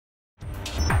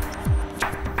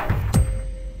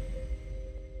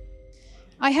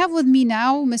I have with me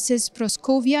now Mrs.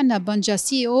 Proscovia Nabbanja,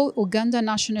 CEO, Uganda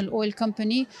National Oil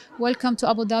Company. Welcome to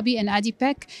Abu Dhabi and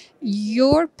ADIPEC.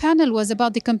 Your panel was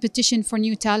about the competition for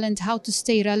new talent, how to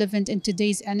stay relevant in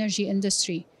today's energy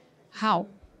industry. How?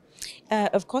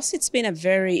 Of course, it's been a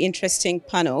very interesting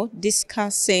panel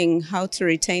discussing how to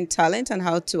retain talent and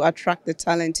how to attract the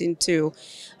talent into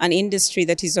an industry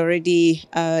that is already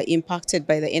impacted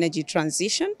by the energy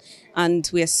transition. And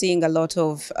we are seeing a lot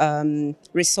of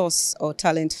resource or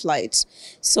talent flight.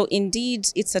 So indeed,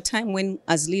 it's a time when,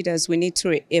 as leaders, we need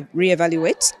to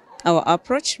reevaluate our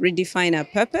approach, redefine our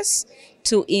purpose,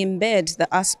 to embed the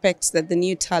aspects that the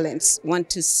new talents want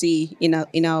to see in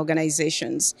our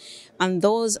organizations. And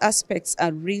those aspects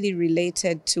are really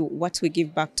related to what we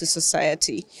give back to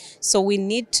society. So we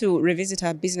need to revisit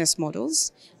our business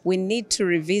models. We need to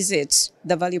revisit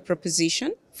the value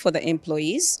proposition for the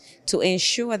employees to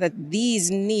ensure that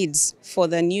these needs for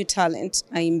the new talent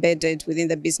are embedded within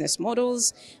the business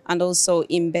models and also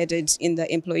embedded in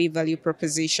the employee value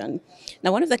proposition.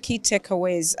 Now, one of the key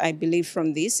takeaways, I believe,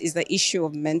 from this is the issue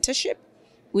of mentorship,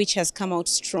 which has come out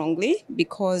strongly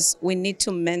because we need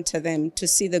to mentor them to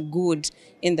see the good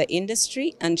in the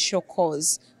industry and show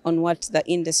cause on what the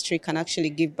industry can actually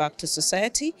give back to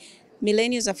society.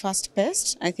 Millennials are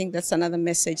fast-paced. I think that's another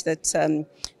message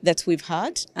that we've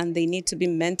had, and they need to be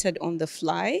mentored on the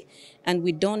fly. And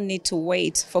we don't need to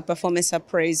wait for performance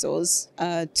appraisals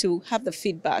to have the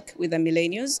feedback with the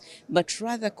millennials, but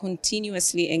rather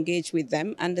continuously engage with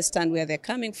them, understand where they're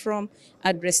coming from,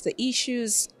 address the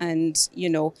issues, and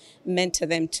mentor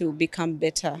them to become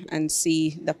better and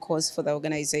see the cause for the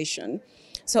organization.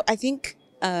 So I think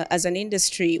as an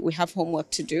industry, we have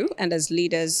homework to do, and as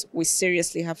leaders, we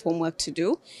seriously have homework to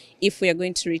do if we are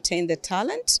going to retain the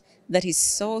talent that is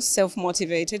so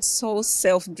self-motivated, so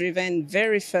self-driven,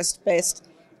 very first-paced.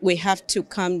 We have to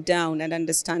come down and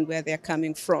understand where they're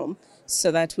coming from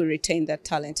so that we retain that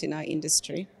talent in our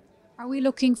industry. Are we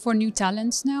looking for new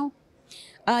talents now?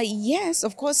 Yes,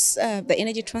 of course, the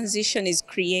energy transition is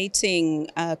creating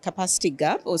a capacity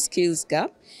gap or skills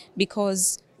gap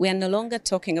because we are no longer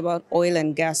talking about oil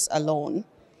and gas alone.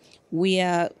 We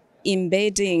are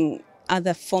embedding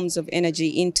other forms of energy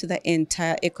into the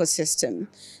entire ecosystem.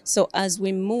 So as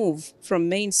we move from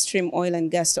mainstream oil and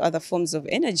gas to other forms of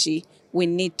energy, we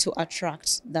need to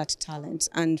attract that talent.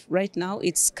 And right now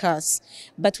it's scarce,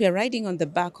 but we are riding on the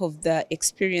back of the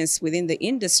experience within the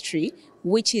industry,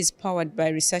 which is powered by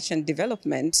research and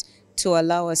development to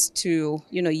allow us to,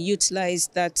 utilize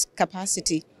that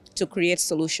capacity to create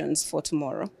solutions for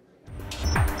tomorrow.